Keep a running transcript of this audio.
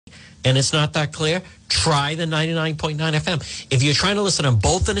and it's not that clear, try the 99.9 FM. If you're trying to listen on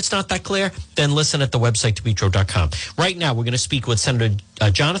both and it's not that clear, then listen at the website, DePetro.com. Right now, we're going to speak with Senator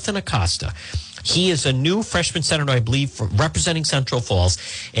Jonathan Acosta. He is a new freshman senator, I believe, representing Central Falls,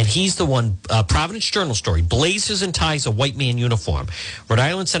 and he's the one, Providence Journal story, blazers and ties, a white man uniform. Rhode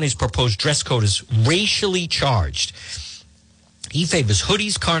Island Senator's proposed dress code is racially charged. He favors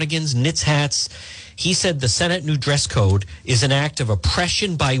hoodies, cardigans, knits, hats. He said the Senate new dress code is an act of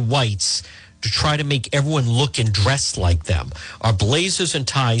oppression by whites to try to make everyone look and dress like them. Are blazers and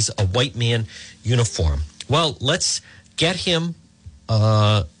ties a white man uniform? Well, let's get him.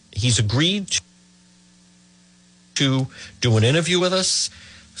 He's agreed to do an interview with us.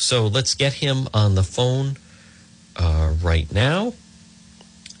 So let's get him on the phone right now.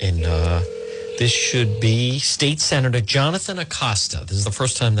 And this should be State Senator Jonathan Acosta. This is the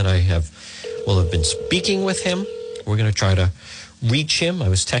first time that I will have been speaking with him. We're going to try to reach him. I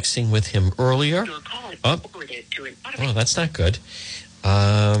was texting with him earlier. Oh, that's not good.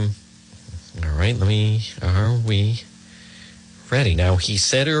 All right, are we ready? Now, he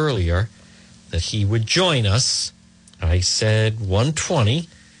said earlier that he would join us. I said 1:20,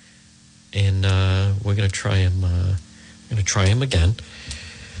 and we're going to try him. We're going to try him again.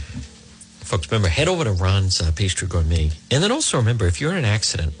 Folks, remember, head over to Ron's Pastry Gourmet. And then also remember, if you're in an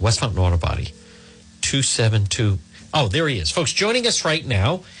accident, West Mountain Auto Body, 272. Oh, there he is. Folks, joining us right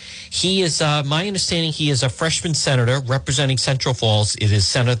now. He is, my understanding, he is a freshman senator representing Central Falls. It is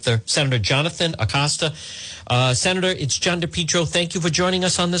Senator Jonathan Acosta. Senator, it's John DePetro. Thank you for joining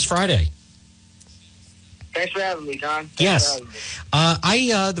us on this Friday. Thanks for having me, John. Yes.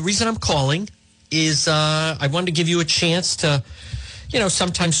 The reason I'm calling is I wanted to give you a chance to,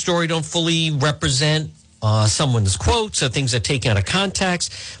 sometimes story don't fully represent someone's quotes or things that take out of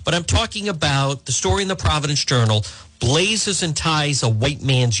context. But I'm talking about the story in the Providence Journal, blazers and ties, a white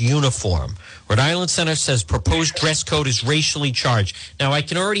man's uniform. Rhode Island Senator says proposed dress code is racially charged. Now, I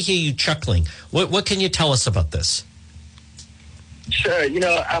can already hear you chuckling. What can you tell us about this? Sure.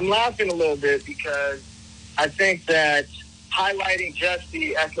 I'm laughing a little bit because I think that highlighting just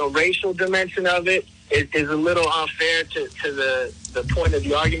the ethno-racial dimension of it is a little unfair to the point of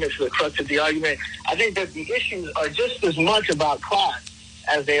the argument, to the crux of the argument. I think that the issues are just as much about class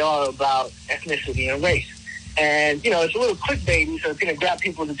as they are about ethnicity and race. And, it's a little clickbaity, so it's going to grab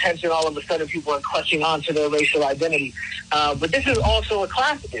people's attention. All of a sudden, people are clutching onto their racial identity. But this is also a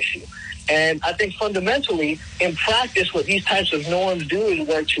class issue. And I think fundamentally, in practice, what these types of norms do is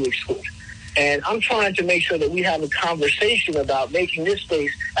work to exclude. And I'm trying to make sure that we have a conversation about making this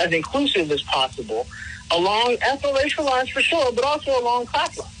space as inclusive as possible along ethno-racial lines for sure, but also along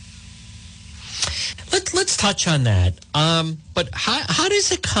class lines. Let's touch on that. But how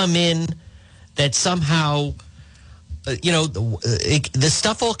does it come in that somehow, the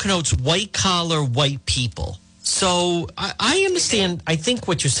stuff all connotes white-collar white people? So I understand, I think,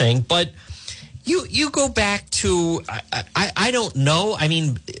 what you're saying, but you go back to, I don't know. I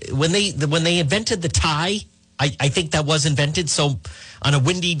mean, when they invented the tie, I think that was invented so on a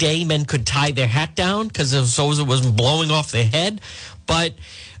windy day men could tie their hat down because it wasn't blowing off their head. But,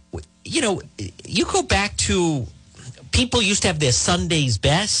 you go back to people used to have their Sunday's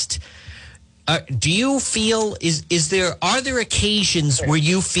best. Do you feel, are there occasions where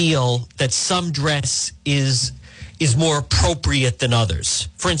you feel that some dress is more appropriate than others?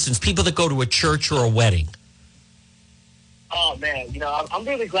 For instance, people that go to a church or a wedding. Oh, man, I'm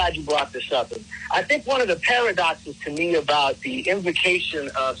really glad you brought this up. And I think one of the paradoxes to me about the invocation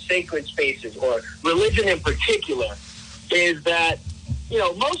of sacred spaces, or religion in particular, is that,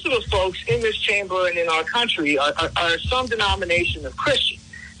 most of the folks in this chamber and in our country are some denomination of Christian.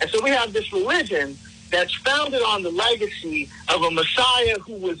 And so we have this religion that's founded on the legacy of a Messiah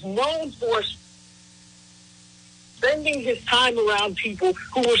who was known for spending his time around people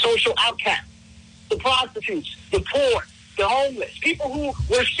who were social outcasts, the prostitutes, the poor, the homeless, people who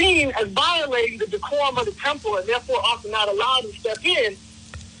were seen as violating the decorum of the temple and therefore often not allowed to step in.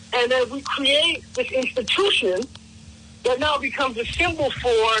 And then we create this institution that now becomes a symbol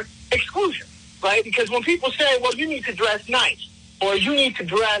for exclusion, right? Because when people say, well, you need to dress nice, or you need to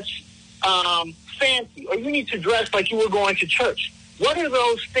dress fancy, or you need to dress like you were going to church, what are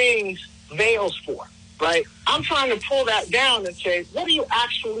those things veils for, right? I'm trying to pull that down and say, what are you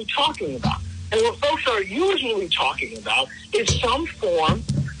actually talking about? And what folks are usually talking about is some form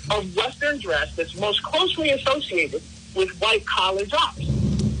of Western dress that's most closely associated with white-collar jobs.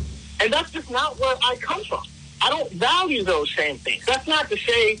 And that's just not where I come from. I don't value those same things. That's not to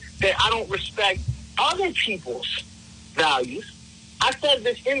say that I don't respect other people's values. I said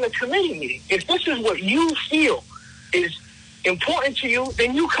this in the committee meeting. If this is what you feel is important to you,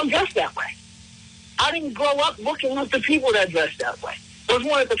 then you come dressed that way. I didn't grow up looking at the people that dressed that way. Those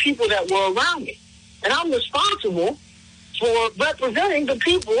weren't the people that were around me. And I'm responsible for representing the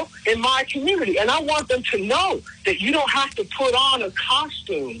people in my community. And I want them to know that you don't have to put on a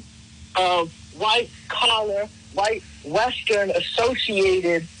costume of white-collar, white Western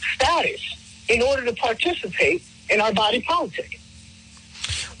associated status in order to participate in our body politic.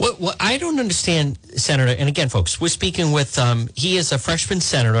 Well, I don't understand, Senator, and again, folks, we're speaking with, he is a freshman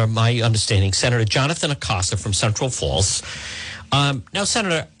senator, my understanding, Senator Jonathan Acosta from Central Falls. Now,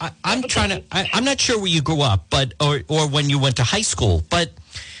 Senator, I'm not sure where you grew up, but or when you went to high school, but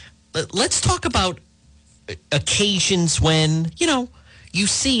let's talk about occasions when, you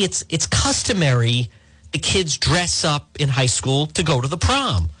see it's customary the kids dress up in high school to go to the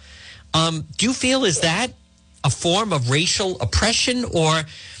prom. Do you feel is that a form of racial oppression? Or,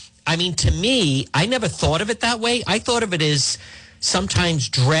 I mean, to me, I never thought of it that way. I thought of it as sometimes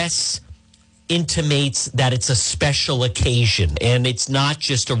dress intimates that it's a special occasion and it's not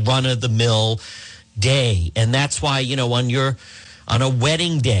just a run-of-the-mill day. And that's why, on a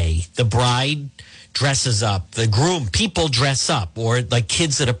wedding day, the bride dresses up, the groom, people dress up, or like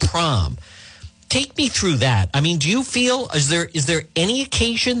kids at a prom. Take me through that. I mean, do you feel, is there any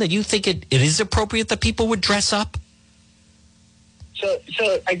occasion that you think it is appropriate that people would dress up?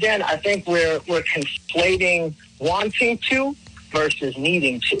 So again, I think we're conflating wanting to versus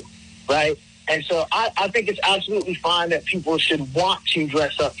needing to, right? And so I think it's absolutely fine that people should want to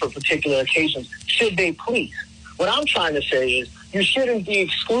dress up for particular occasions, should they please. What I'm trying to say is you shouldn't be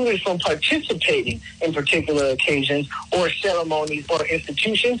excluded from participating in particular occasions or ceremonies or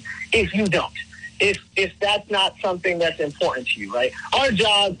institutions if you don't. If that's not something that's important to you, right? Our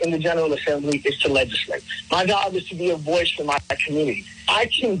job in the General Assembly is to legislate. My job is to be a voice for my community. I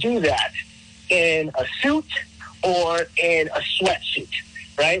can do that in a suit or in a sweatsuit,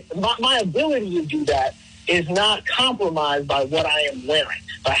 right? My ability to do that is not compromised by what I am wearing,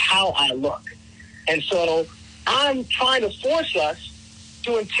 by how I look. And so I'm trying to force us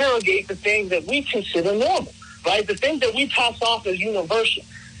to interrogate the things that we consider normal, right? The things that we pass off as universal.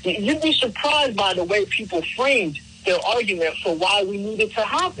 You'd be surprised by the way people framed their argument for why we needed to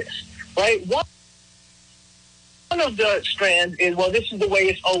have this, right? One of the strands is, well, this is the way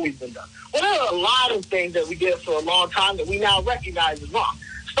it's always been done. Well, there are a lot of things that we did for a long time that we now recognize as wrong,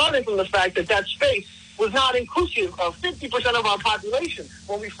 starting from the fact that space was not inclusive of 50% of our population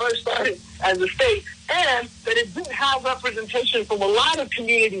when we first started as a state, and that it didn't have representation from a lot of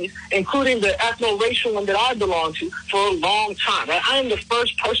communities, including the ethno-racial one that I belong to, for a long time. Right? I am the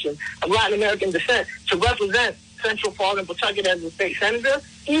first person of Latin American descent to represent Central Falls and Pawtucket as a state senator,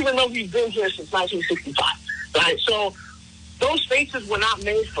 even though we've been here since 1965. Right? So those spaces were not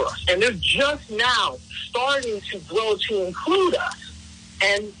made for us, and they're just now starting to grow to include us.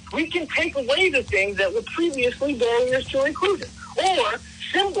 And we can take away the things that were previously barriers to inclusion, or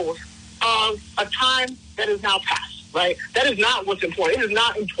symbols of a time that is now past, right? That is not what's important. It is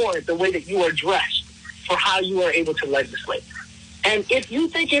not important the way that you are dressed for how you are able to legislate. And if you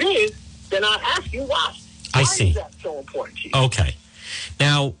think it is, then I ask you why. I see. Why is that so important to you? Okay.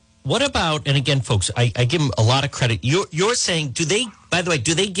 Now, what about, and again, folks, I give them a lot of credit. You're saying, by the way,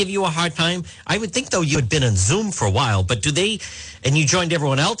 do they give you a hard time? I would think, though, you had been on Zoom for a while, but do they, and you joined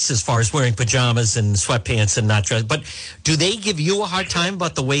everyone else as far as wearing pajamas and sweatpants and not dress, but do they give you a hard time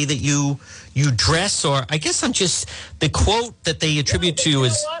about the way that you dress? Or I guess the quote that they attribute to you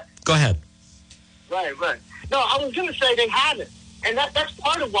is, go ahead. Right. No, I was going to say they haven't. And that's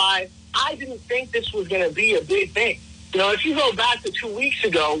part of why I didn't think this was going to be a big thing. If you go back to 2 weeks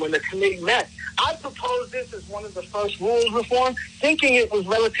ago when the committee met, I proposed this as one of the first rules reform, thinking it was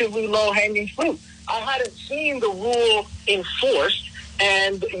relatively low-hanging fruit. I hadn't seen the rule enforced,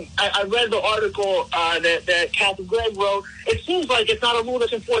 and I read the article that Kathy Gregg wrote. It seems like it's not a rule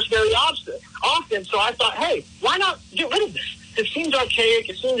that's enforced very often, so I thought, hey, why not get rid of this? It seems archaic.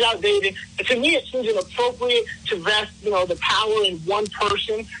 It seems outdated. And to me, it seems inappropriate to vest, the power in one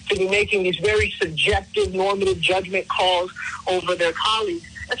person to be making these very subjective, normative judgment calls over their colleagues.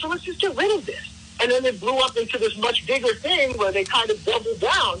 And so let's just get rid of this. And then it blew up into this much bigger thing where they kind of doubled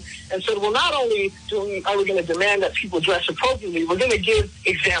down and said, well, not only are we going to demand that people dress appropriately, we're going to give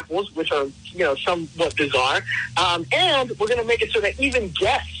examples, which are, somewhat bizarre, and we're going to make it so that even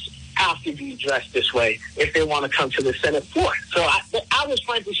guests have to be dressed this way if they want to come to the Senate floor. So I was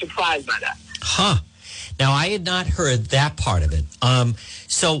frankly surprised by that. Huh. Now, I had not heard that part of it.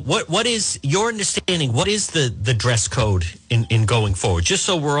 So what is your understanding? What is the dress code in going forward? Just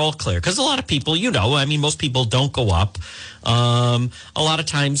so we're all clear. Because a lot of people, most people don't go up. A lot of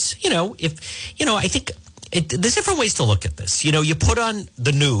times, I think there's different ways to look at this. You know, you put on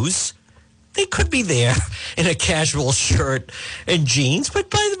the news. They could be there in a casual shirt and jeans, but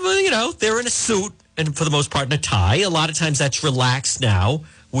they're in a suit and for the most part in a tie. A lot of times that's relaxed now,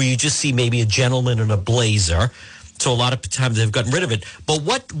 where you just see maybe a gentleman in a blazer. So a lot of times they've gotten rid of it. But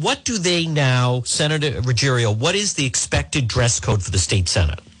what do they now, Senator Ruggerio, what is the expected dress code for the state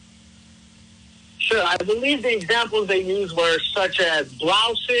Senate? Sure. I believe the examples they used were such as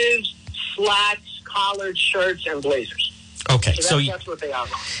blouses, slacks, collared shirts, and blazers. Okay. So that's what they are.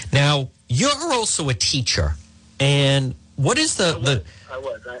 Now, you're also a teacher. And what is I was.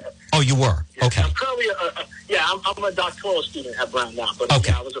 Oh, you were? Yeah, Okay. I'm currently I'm a doctoral student at Brown now, but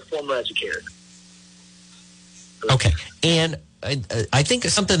okay. Yeah, I was a former educator. Okay. And I think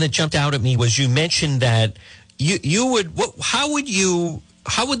something that jumped out at me was you mentioned that you would, how would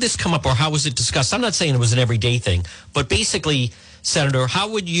this come up, or how was it discussed? I'm not saying it was an everyday thing, but basically, Senator, how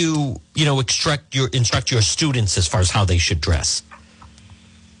would you instruct your students as far as how they should dress?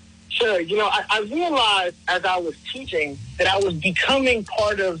 Sure. I realized as I was teaching that I was becoming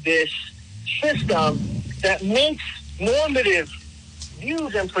part of this system that makes normative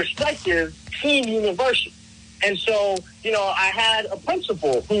views and perspectives seem universal. And so, I had a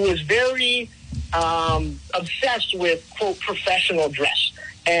principal who was very obsessed with, quote, professional dress.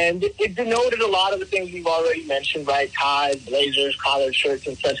 And it denoted a lot of the things we've already mentioned, right? Ties, blazers, collared shirts,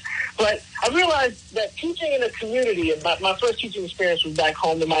 and such. But I realized that teaching in a community, and my first teaching experience was back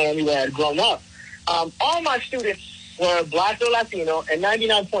home in Miami where I had grown up. All my students were Black or Latino, and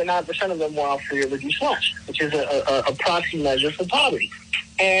 99.9% of them were on free or reduced lunch, which is a proxy measure for poverty.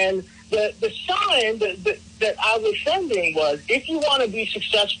 And the sign that I was sending was, if you want to be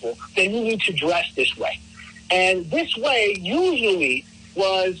successful, then you need to dress this way. And this way usually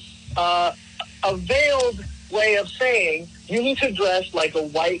was a veiled way of saying you need to dress like a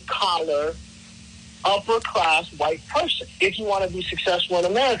white-collar, upper-class white person if you want to be successful in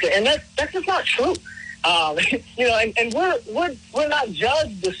America. And that's just not true. And we're not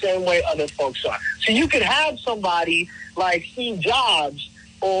judged the same way other folks are. So you could have somebody like Steve Jobs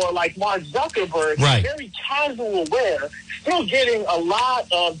or like Mark Zuckerberg, right, very casual wear, still getting a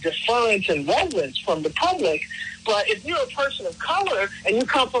lot of deference and reverence from the public. But if you're a person of color and you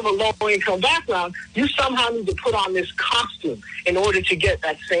come from a low-income background, you somehow need to put on this costume in order to get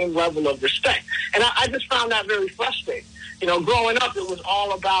that same level of respect. And I just found that very frustrating. Growing up, it was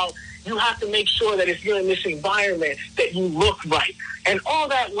all about you have to make sure that if you're in this environment that you look right. And all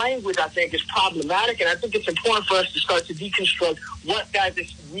that language, I think, is problematic, and I think it's important for us to start to deconstruct what that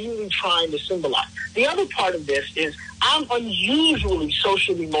is really trying to symbolize. The other part of this is I'm unusually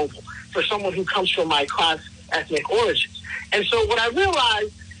socially mobile for someone who comes from my class ethnic origins. And so what I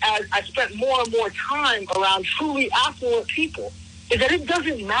realized as I spent more and more time around truly affluent people is that it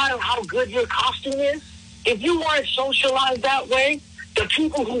doesn't matter how good your costume is. If you weren't socialized that way, the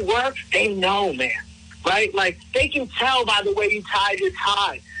people who were, they know, man, right? Like, they can tell by the way you tie your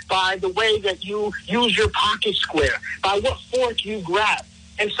tie, by the way that you use your pocket square, by what fork you grab.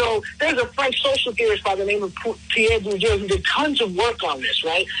 And so there's a French social theorist by the name of Pierre Bourdieu who did tons of work on this,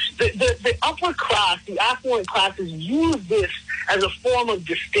 right? The upper class, the affluent classes use this as a form of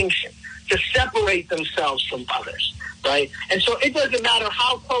distinction to separate themselves from others, right? And so it doesn't matter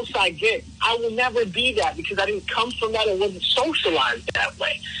how close I get. I will never be that because I didn't come from that and wasn't socialized that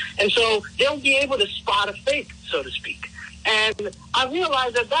way. And so they'll be able to spot a fake, so to speak. And I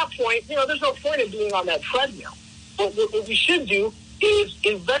realized at that point, there's no point in being on that treadmill. But what we should do is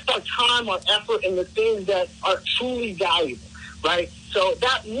invest our time, our effort in the things that are truly valuable, right? So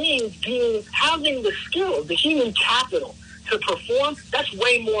that means having the skill, the human capital to perform. That's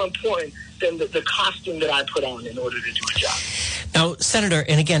way more important than the costume that I put on in order to do a job. Now, Senator,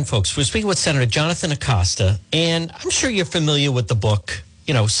 and again, folks, we're speaking with Senator Jonathan Acosta, and I'm sure you're familiar with the book,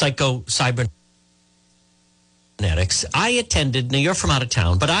 Cybernetics. I attended, now you're from out of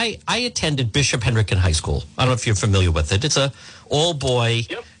town, but I attended Bishop Hendricken High School. I don't know if you're familiar with it. It's a all-boy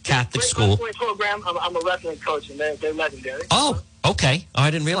Catholic school. Program. I'm a wrestling coach, and they're legendary. Oh, okay. Oh, I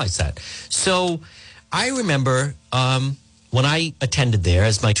didn't realize that. So I remember when I attended there,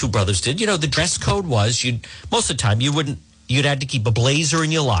 as my two brothers did, the dress code was most of the time you'd had to keep a blazer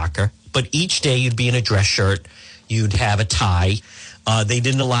in your locker, but each day you'd be in a dress shirt. You'd have a tie. They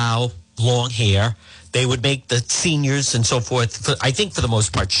didn't allow long hair. They would make the seniors and so forth, I think for the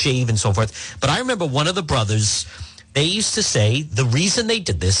most part, shave and so forth. But I remember one of the brothers, they used to say the reason they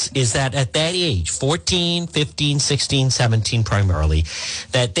did this is that at that age, 14, 15, 16, 17 primarily,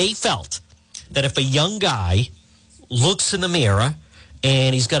 that they felt that if a young guy looks in the mirror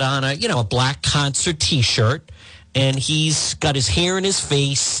and he's got on a black concert T-shirt and he's got his hair in his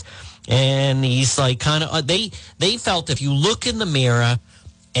face And he's like kind of, they felt if you look in the mirror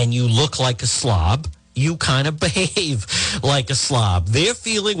and you look like a slob, you kind of behave like a slob. Their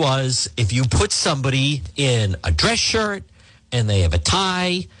feeling was if you put somebody in a dress shirt and they have a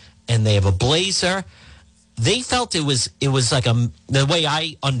tie and they have a blazer, they felt it was like the way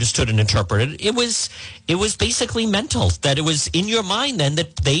I understood and interpreted it was basically mental, that it was in your mind then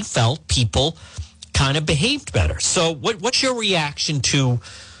that they felt people kind of behaved better. So what's your reaction to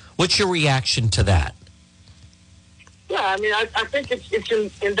that? Yeah, I mean, I think it's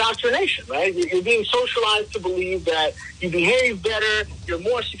indoctrination, right? You're being socialized to believe that you behave better, you're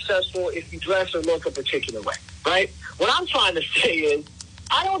more successful if you dress or look a particular way, right? What I'm trying to say is,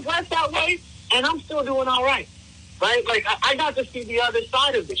 I don't dress that way, and I'm still doing all right, right? Like, I got to see the other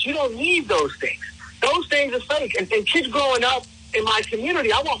side of this. You don't need those things. Those things are fake. And kids growing up in my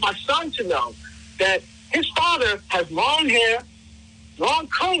community, I want my son to know that his father has long hair, long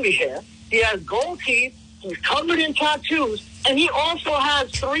curly hair, he has gold teeth, he's covered in tattoos, and he also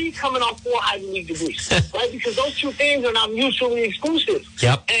has 3 coming off 4 Ivy League degrees, right? Because those 2 things are not mutually exclusive.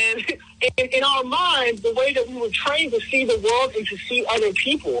 Yep. And in our minds, the way that we were trained to see the world and to see other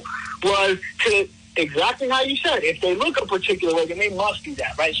people was to, exactly how you said, if they look a particular way, then they must be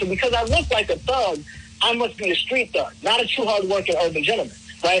that, right? So because I look like a thug, I must be a street thug, not a too hard-working urban gentleman,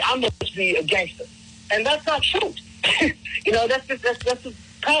 right? I must be a gangster. And that's not true. That's just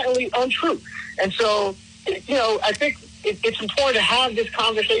patently untrue. And so, I think it's important to have this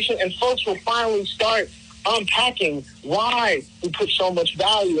conversation, and folks will finally start unpacking why we put so much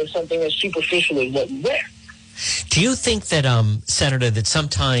value in something as superficial as what we wear. Do you think that, Senator, that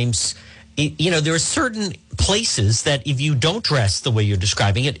sometimes, there are certain places that if you don't dress the way you're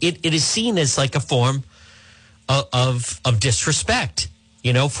describing it, it is seen as like a form of disrespect?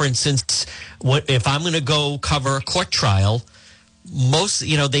 For instance, if I'm going to go cover a court trial, most,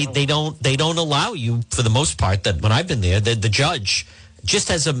 they don't allow you, for the most part, that when I've been there, the judge, just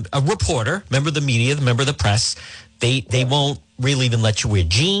as a reporter, member of the media, member of the press, they won't really even let you wear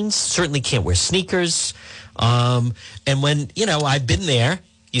jeans, certainly can't wear sneakers. And when, I've been there,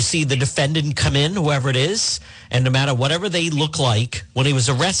 you see the defendant come in, whoever it is, and no matter whatever they look like, when he was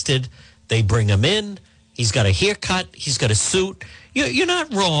arrested, they bring him in. He's got a haircut. He's got a suit. You're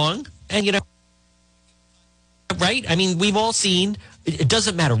not wrong. And, right? I mean, we've all seen, it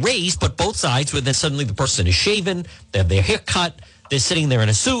doesn't matter race, but both sides, where then suddenly the person is shaven, they have their hair cut, they're sitting there in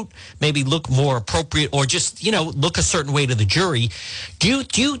a suit, maybe look more appropriate, or just, look a certain way to the jury. Do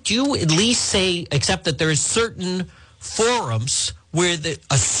you at least say, except that there are certain forums where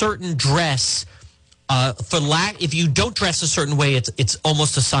a certain dress, if you don't dress a certain way, it's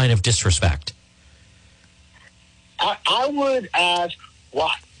almost a sign of disrespect? I would ask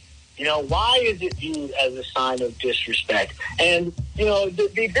why. Why is it viewed as a sign of disrespect? And,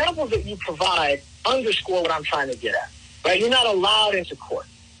 the examples that you provide underscore what I'm trying to get at, right? You're not allowed into court.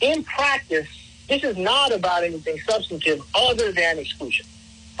 In practice, this is not about anything substantive other than exclusion,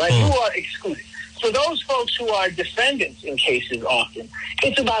 right? You are excluded. For those folks who are defendants in cases often,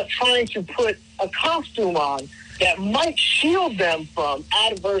 it's about trying to put a costume on that might shield them from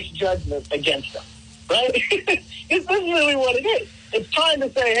adverse judgment against them, right? This is really what it is. It's trying to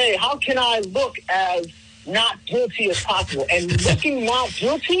say, hey, how can I look as not guilty as possible? And looking not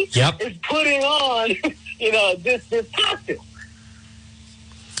guilty is putting on, this costume.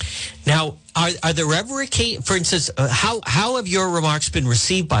 Now, are there ever for instance, how have your remarks been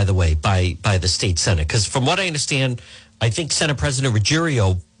received, by the way, by the state Senate? Because from what I understand, I think Senate President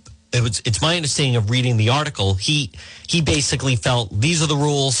Ruggiero, it's my understanding of reading the article, he basically felt these are the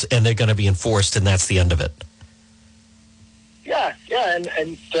rules and they're going to be enforced, and that's the end of it. Yeah,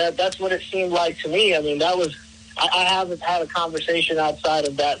 and that's what it seemed like to me. I mean, I haven't had a conversation outside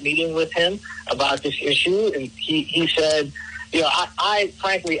of that meeting with him about this issue, and he said, I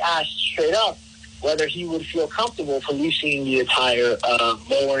frankly asked straight up whether he would feel comfortable policing the attire of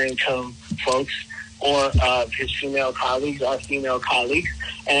lower income folks or of his female colleagues, our female colleagues,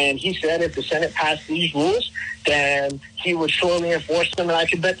 and he said if the Senate passed these rules, then he would surely enforce them, and I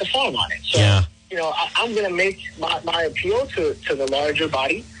could bet the farm on it. So, yeah. I'm going to make my appeal to the larger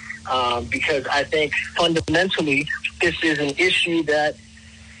body because I think fundamentally this is an issue that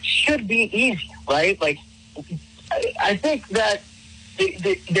should be easy, right? Like, I think that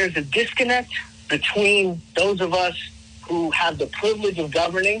there's a disconnect between those of us who have the privilege of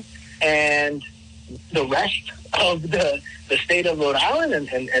governing and the rest of the state of Rhode Island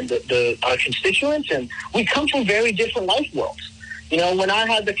and our constituents, and we come from very different life worlds. When I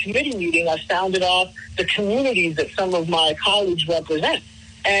had the committee meeting, I sounded off the communities that some of my colleagues represent.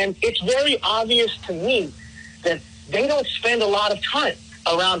 And it's very obvious to me that they don't spend a lot of time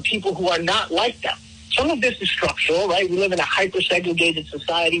around people who are not like them. Some of this is structural, right? We live in a hyper-segregated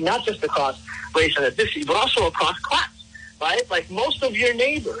society, not just across race and ethnicity, but also across class, right? Like most of your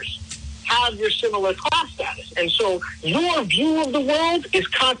neighbors have your similar class status. And so your view of the world is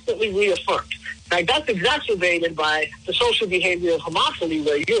constantly reaffirmed. Like that's exacerbated by the social behavior of homophily,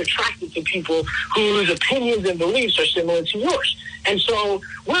 where you're attracted to people whose opinions and beliefs are similar to yours. And so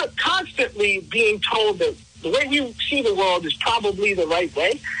we're constantly being told that the way we see the world is probably the right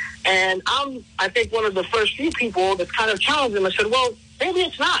way. And I think, one of the first few people that kind of challenged them. I said, well, maybe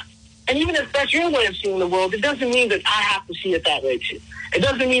it's not. And even if that's your way of seeing the world, it doesn't mean that I have to see it that way too. It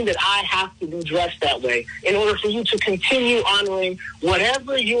doesn't mean that I have to be dressed that way in order for you to continue honoring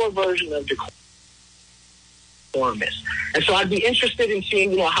whatever your version of decorum is. And so I'd be interested in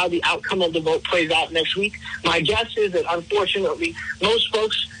seeing, how the outcome of the vote plays out next week. My guess is that, unfortunately, most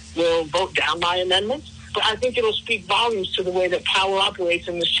folks will vote down my amendment. But I think it'll speak volumes to the way that power operates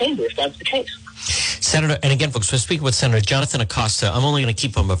in this chamber, if that's the case. Senator, and again, folks, we're speaking with Senator Jonathan Acosta. I'm only going to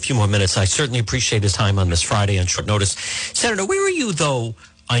keep him a few more minutes. I certainly appreciate his time on this Friday on short notice. Senator, where are you, though,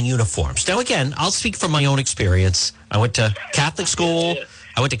 on uniforms? Now, again, I'll speak from my own experience. I went to Catholic school.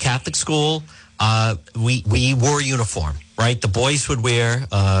 We wore a uniform, right? The boys would wear,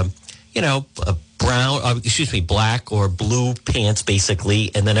 black or blue pants,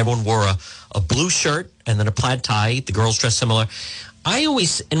 basically, and then everyone wore a blue shirt and then a plaid tie. The girls dressed similar.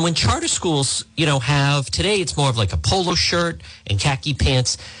 And when charter schools, have, today it's more of like a polo shirt and khaki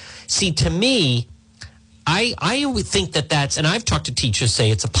pants. See, to me, I would think that's, and I've talked to teachers say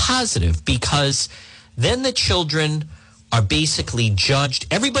it's a positive, because then the children are basically judged.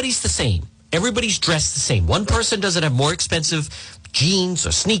 Everybody's the same. Everybody's dressed the same. One person doesn't have more expensive jeans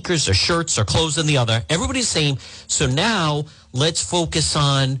or sneakers or shirts or clothes than the other. Everybody's the same. So now let's focus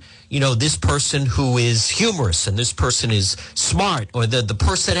on, this person who is humorous and this person is smart, or the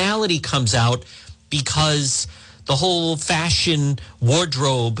personality comes out, because the whole fashion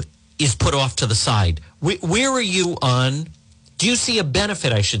wardrobe is put off to the side. Where are you on, do you see a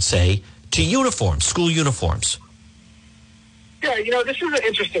benefit, I should say, to uniforms, school uniforms? Yeah, this is an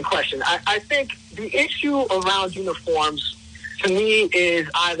interesting question. I think the issue around uniforms, to me, is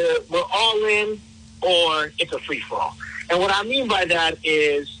either we're all in or it's a free-for-all. And what I mean by that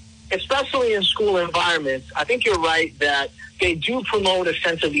is, especially in school environments, I think you're right that they do promote a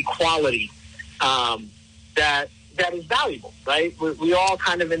sense of equality that is valuable, right? We're all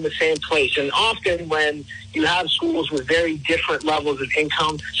kind of in the same place. And often when you have schools with very different levels of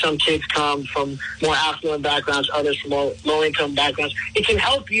income, some kids come from more affluent backgrounds, others from more low-income backgrounds, it can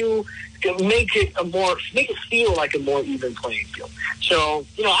help you make it feel like a more even playing field. So,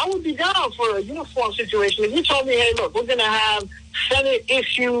 I would be down for a uniform situation. If you told me, hey, look, we're going to have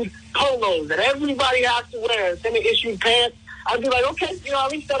Senate-issued polos that everybody has to wear, and Senate-issued pants, I'd be like, okay,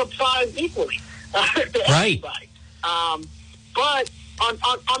 at least that applies equally to everybody. But on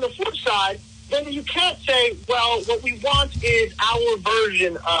the flip side, then you can't say, well, what we want is our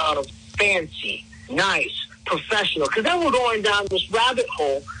version of fancy, nice, professional, because then we're going down this rabbit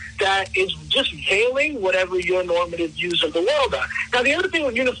hole that is just veiling whatever your normative views of the world are. Now, the other thing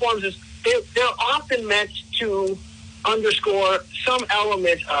with uniforms is they're often meant to underscore some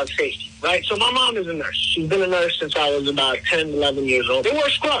element of safety, right? So my mom is a nurse. She's been a nurse since I was about 10, 11 years old. They wear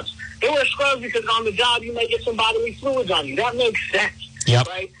scrubs. They wear scrubs because on the job you may get some bodily fluids on you. That makes sense,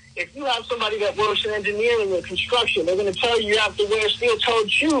 right? If you have somebody that works in engineering or construction, they're going to tell you have to wear steel-toed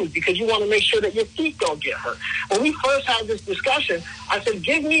shoes because you want to make sure that your feet don't get hurt. When we first had this discussion, I said,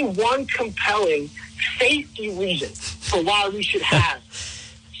 give me one compelling safety reason for why we should have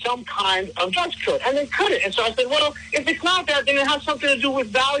some kind of dress code. And they couldn't. And so I said, well, if it's not that, then it has something to do with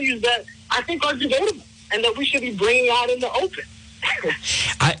values that I think are debatable and that we should be bringing out in the open.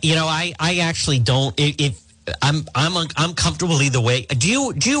 I actually don't. I'm comfortable either way. Do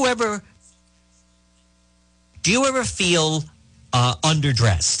you ever feel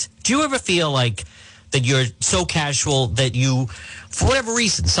underdressed? Do you ever feel like that you're so casual that you, for whatever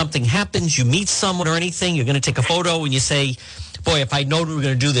reason, something happens, you meet someone or anything, you're going to take a photo and you say, boy, if I known we were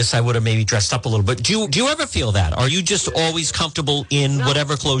going to do this, I would have maybe dressed up a little bit. Do you ever feel that? Or are you just always comfortable in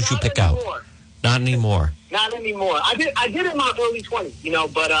whatever clothes you pick out? Not anymore. Not anymore. I did in my early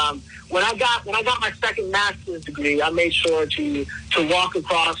 20s, but when I got my second master's degree, I made sure to walk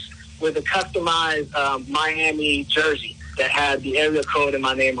across with a customized Miami jersey that had the area code and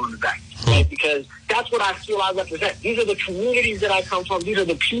my name on the back, right? Because that's what I feel I represent. These are the communities that I come from. These are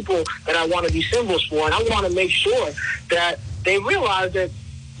the people that I want to be symbols for, and I want to make sure that they realize that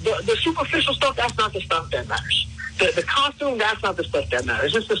the superficial stuff, that's not the stuff that matters. The costume, that's not the stuff that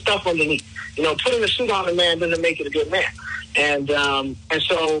matters. It's just the stuff underneath. Putting a suit on a man doesn't make it a good man. And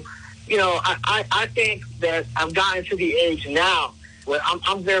so, I think that I've gotten to the age now where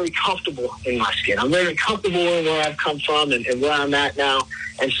I'm very comfortable in my skin. I'm very comfortable in where I've come from and where I'm at now.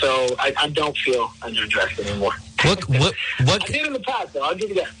 And so I don't feel underdressed anymore. What I did in the past, though. I'll give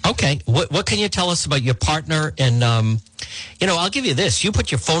you that. Okay. What can you tell us about your partner? And, I'll give you this. You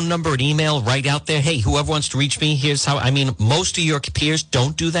put your phone number and email right out there. Hey, whoever wants to reach me, here's how. I mean, most of your peers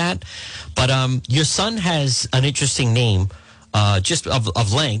don't do that. But your son has an interesting name, just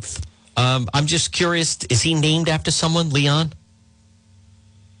of length. I'm just curious, is he named after someone, Leon?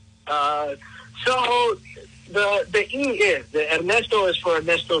 So the E is, the Ernesto is for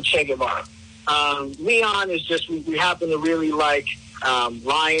Ernesto Che Guevara. Leon is just, we happen to really like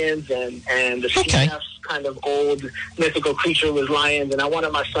lions and the CF's kind of old mythical creature was lions, and I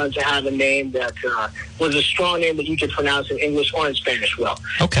wanted my son to have a name that was a strong name that you could pronounce in English or in Spanish well.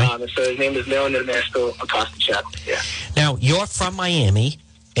 Okay. And so his name is Leon Ernesto Acosta Chapman. Yeah. Now, you're from Miami,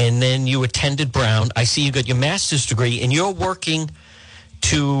 and then you attended Brown. I see you got your master's degree, and you're working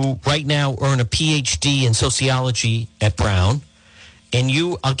to right now earn a PhD in sociology at Brown. And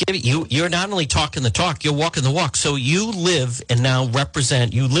you're not only talking the talk, you're walking the walk. So you live and now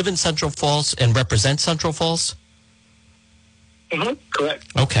you live in Central Falls and represent Central Falls? Mm-hmm, correct.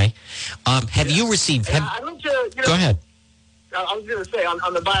 Okay. Have you received... Go ahead. I was going to say,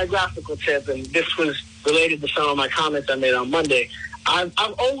 on the biographical tip, and this was related to some of my comments I made on Monday, I've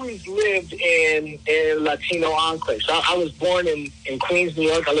always lived in Latino enclave. So I was born in Queens, New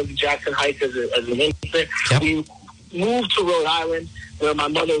York. I lived in Jackson Heights as an infant. Yep. We moved to Rhode Island, where my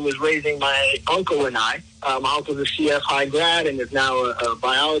mother was raising my uncle and I. My uncle's a CF high grad and is now a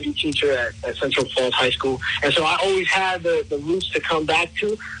biology teacher at Central Falls High School. And so I always had the roots to come back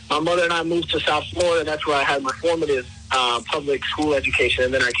to. My mother and I moved to South Florida. That's where I had my formative public school education.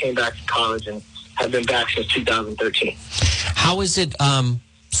 And then I came back to college and have been back since 2013. How is it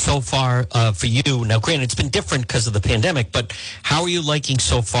so far for you? Now, granted, it's been different because of the pandemic, but how are you liking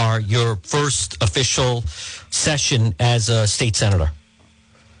so far your first official session as a state senator?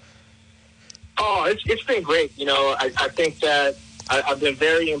 Oh, it's been great. I think that I've been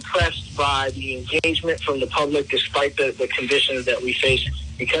very impressed by the engagement from the public despite the conditions that we face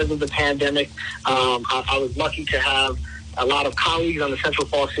because of the pandemic. I was lucky to have a lot of colleagues on the Central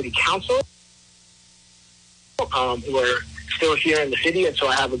Falls City Council who are still here in the city, and so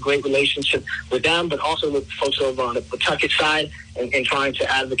I have a great relationship with them, but also with folks over on the Pawtucket side and trying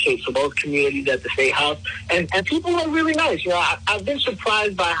to advocate for both communities at the State House. And people are really nice. I've been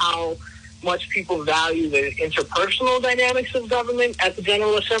surprised by how much people value the interpersonal dynamics of government at the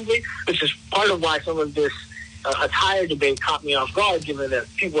General Assembly, which is part of why some of this attire debate caught me off guard, given that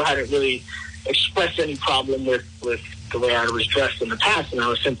people hadn't really expressed any problem with the way I was dressed in the past, and I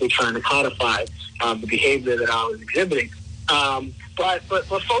was simply trying to codify the behavior that I was exhibiting. But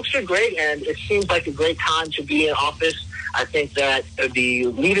folks are great, and it seems like a great time to be in office. I think that the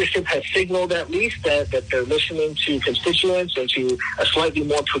leadership has signaled at least that they're listening to constituents and to a slightly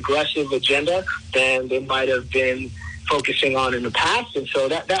more progressive agenda than they might have been focusing on in the past. And so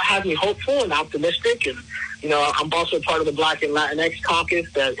that has me hopeful and optimistic. And, I'm also part of the Black and Latinx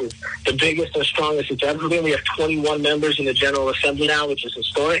caucus that is the biggest and strongest it's ever been. We have 21 members in the General Assembly now, which is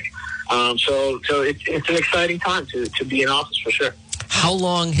historic. So it's an exciting time to be in office for sure. How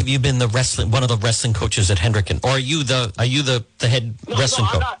long have you been one of the wrestling coaches at Hendricken, or are you the head wrestling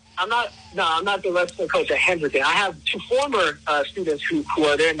coach? I'm not the wrestling coach at Hendricken. I have two former students who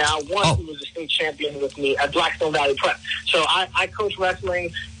are there now. One who was a state champion with me at Blackstone Valley Prep. So I coach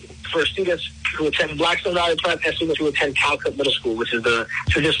wrestling for students who attend Blackstone Valley Prep and students who attend Calcutt Middle School, which is the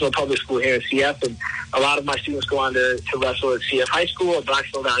traditional public school here in CF. And a lot of my students go on to wrestle at CF High School or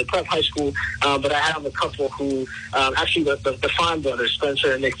Blackstone Valley Prep High School. But I have a couple who, actually the Fine brothers,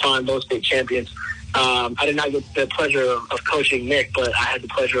 Spencer and Nick Fine, both state champions. I did not get the pleasure of coaching Nick, but I had the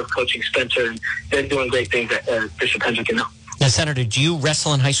pleasure of coaching Spencer, and they're doing great things at Bishop Hendricken now. Now, Senator, did you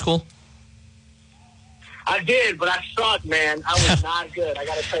wrestle in high school? I did, but I sucked, man. I was not good. I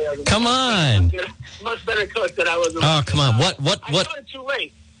got to tell you. Come on. Much better coach than I was. Oh, come on. What? I started too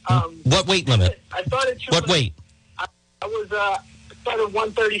late. What weight limit? I started too What late. weight? I started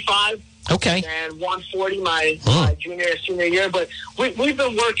 135. Okay. And 140 my junior and senior year. But we've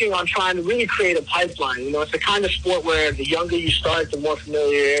been working on trying to really create a pipeline. It's the kind of sport where the younger you start, the more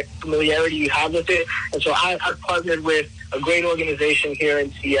familiarity you have with it. And so I've partnered with a great organization here in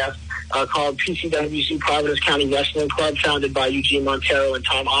CF called PCWC, Providence County Wrestling Club, founded by Eugene Montero and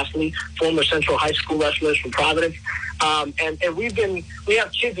Tom Osley, former Central High School wrestlers from Providence. And we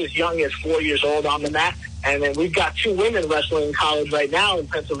have kids as young as 4 years old on the mat. And then we've got 2 women wrestling in college right now in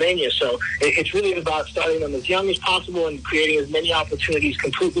Pennsylvania. So it's really about starting them as young as possible and creating as many opportunities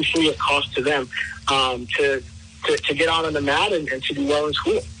completely free of cost to them to get on the mat and to do well in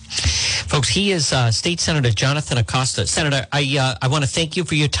school. Folks, he is State Senator Jonathan Acosta. Senator, I want to thank you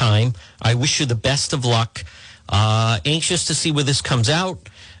for your time. I wish you the best of luck. Anxious to see where this comes out.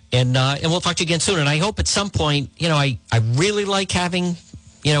 And we'll talk to you again soon. And I hope at some point, I really like having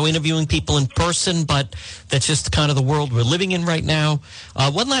interviewing people in person, but that's just kind of the world we're living in right now.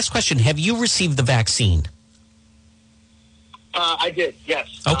 One last question. Have you received the vaccine? I did,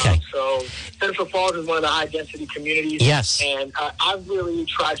 yes. Okay. So Central Falls is one of the high-density communities. Yes. And I've really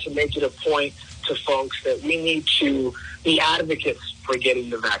tried to make it a point to folks that we need to be advocates for getting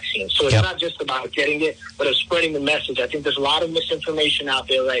the vaccine. So it's not just about getting it, but of spreading the message. I think there's a lot of misinformation out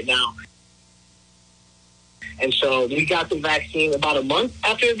there right now. And so we got the vaccine about a month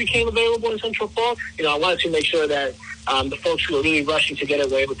after it became available in Central Falls. I wanted to make sure that the folks who were really rushing to get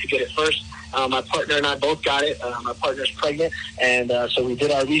it were able to get it first. My partner and I both got it. My partner's pregnant, and so we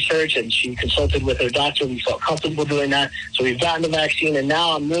did our research, and she consulted with her doctor. We felt comfortable doing that. So we've gotten the vaccine, and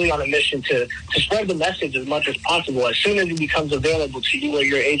now I'm really on a mission to spread the message as much as possible. As soon as it becomes available to you or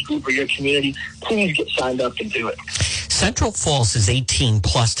your age group or your community, please get signed up and do it. Central Falls is 18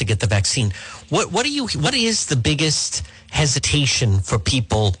 plus to get the vaccine. What is the biggest hesitation for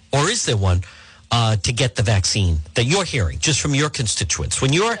people, or is there one, to get the vaccine that you're hearing just from your constituents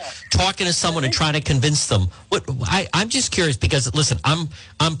when you're talking to someone and trying to convince them? I'm just curious because listen, I'm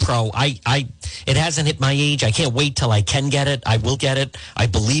pro. It hasn't hit my age. I can't wait till I can get it. I will get it. I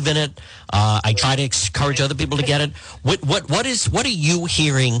believe in it. I try to encourage other people to get it. What are you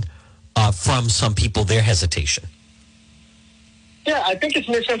hearing from some people? Their hesitation. Yeah, I think it's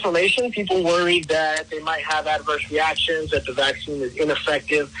misinformation. People worried that they might have adverse reactions, that the vaccine is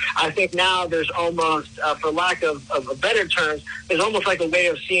ineffective. I think now there's almost, for lack of better terms, there's almost like a way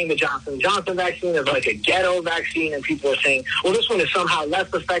of seeing the Johnson & Johnson vaccine as like a ghetto vaccine, and people are saying, well, this one is somehow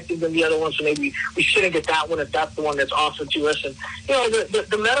less effective than the other one, so maybe we shouldn't get that one if that's the one that's offered to us. And,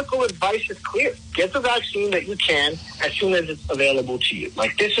 the medical advice is clear. Get the vaccine that you can as soon as it's available to you.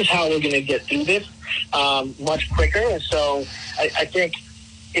 Like, this is how we're going to get through this much quicker. And so I think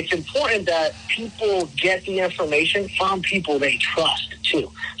it's important that people get the information from people they trust,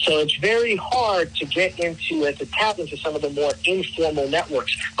 too. So it's very hard to get into and to tap into some of the more informal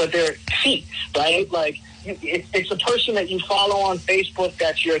networks, but they're key, right? Like, it's a person that you follow on Facebook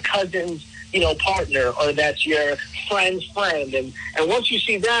that's your cousin's partner, or that's your friend's friend. And once you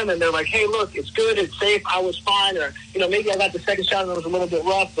see them and they're like, hey, look, it's good, it's safe, I was fine, or, maybe I got the second shot and it was a little bit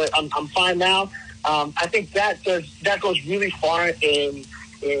rough, but I'm fine now. I think that goes really far in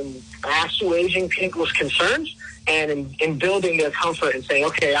assuaging people's concerns and in building their comfort and saying,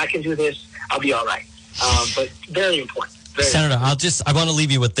 okay, I can do this, I'll be all right. But very important. Senator, I want to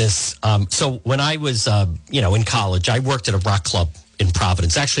leave you with this. So when I was, in college, I worked at a rock club in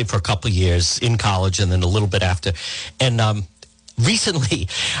Providence, actually for a couple of years in college and then a little bit after. And recently,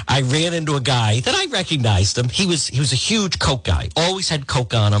 I ran into a guy that I recognized him. He was a huge Coke guy, always had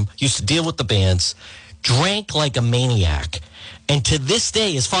Coke on him, used to deal with the bands, drank like a maniac. And to this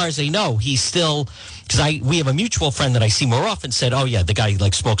day, as far as I know, he's still, because we have a mutual friend that I see more often, said, oh yeah, the guy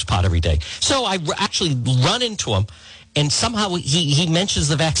smokes pot every day. So I actually run into him. And somehow he mentions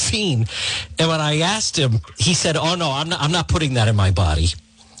the vaccine. And when I asked him, he said, oh, no, I'm not putting that in my body.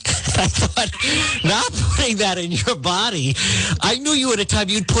 I thought, not putting that in your body. I knew you at a time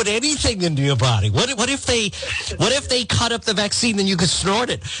you'd put anything into your body. What if they cut up the vaccine and you could snort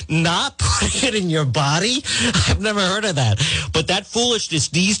it? Not putting it in your body? I've never heard of that. But that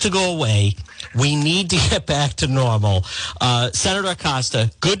foolishness needs to go away. We need to get back to normal. Senator Acosta,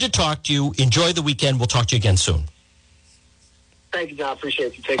 good to talk to you. Enjoy the weekend. We'll talk to you again soon. Thank you, John.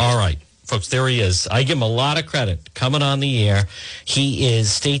 Appreciate you. All right. Folks, there he is. I give him a lot of credit coming on the air. He is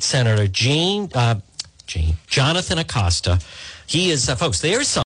State Senator Jonathan Acosta. He is, folks, there's some.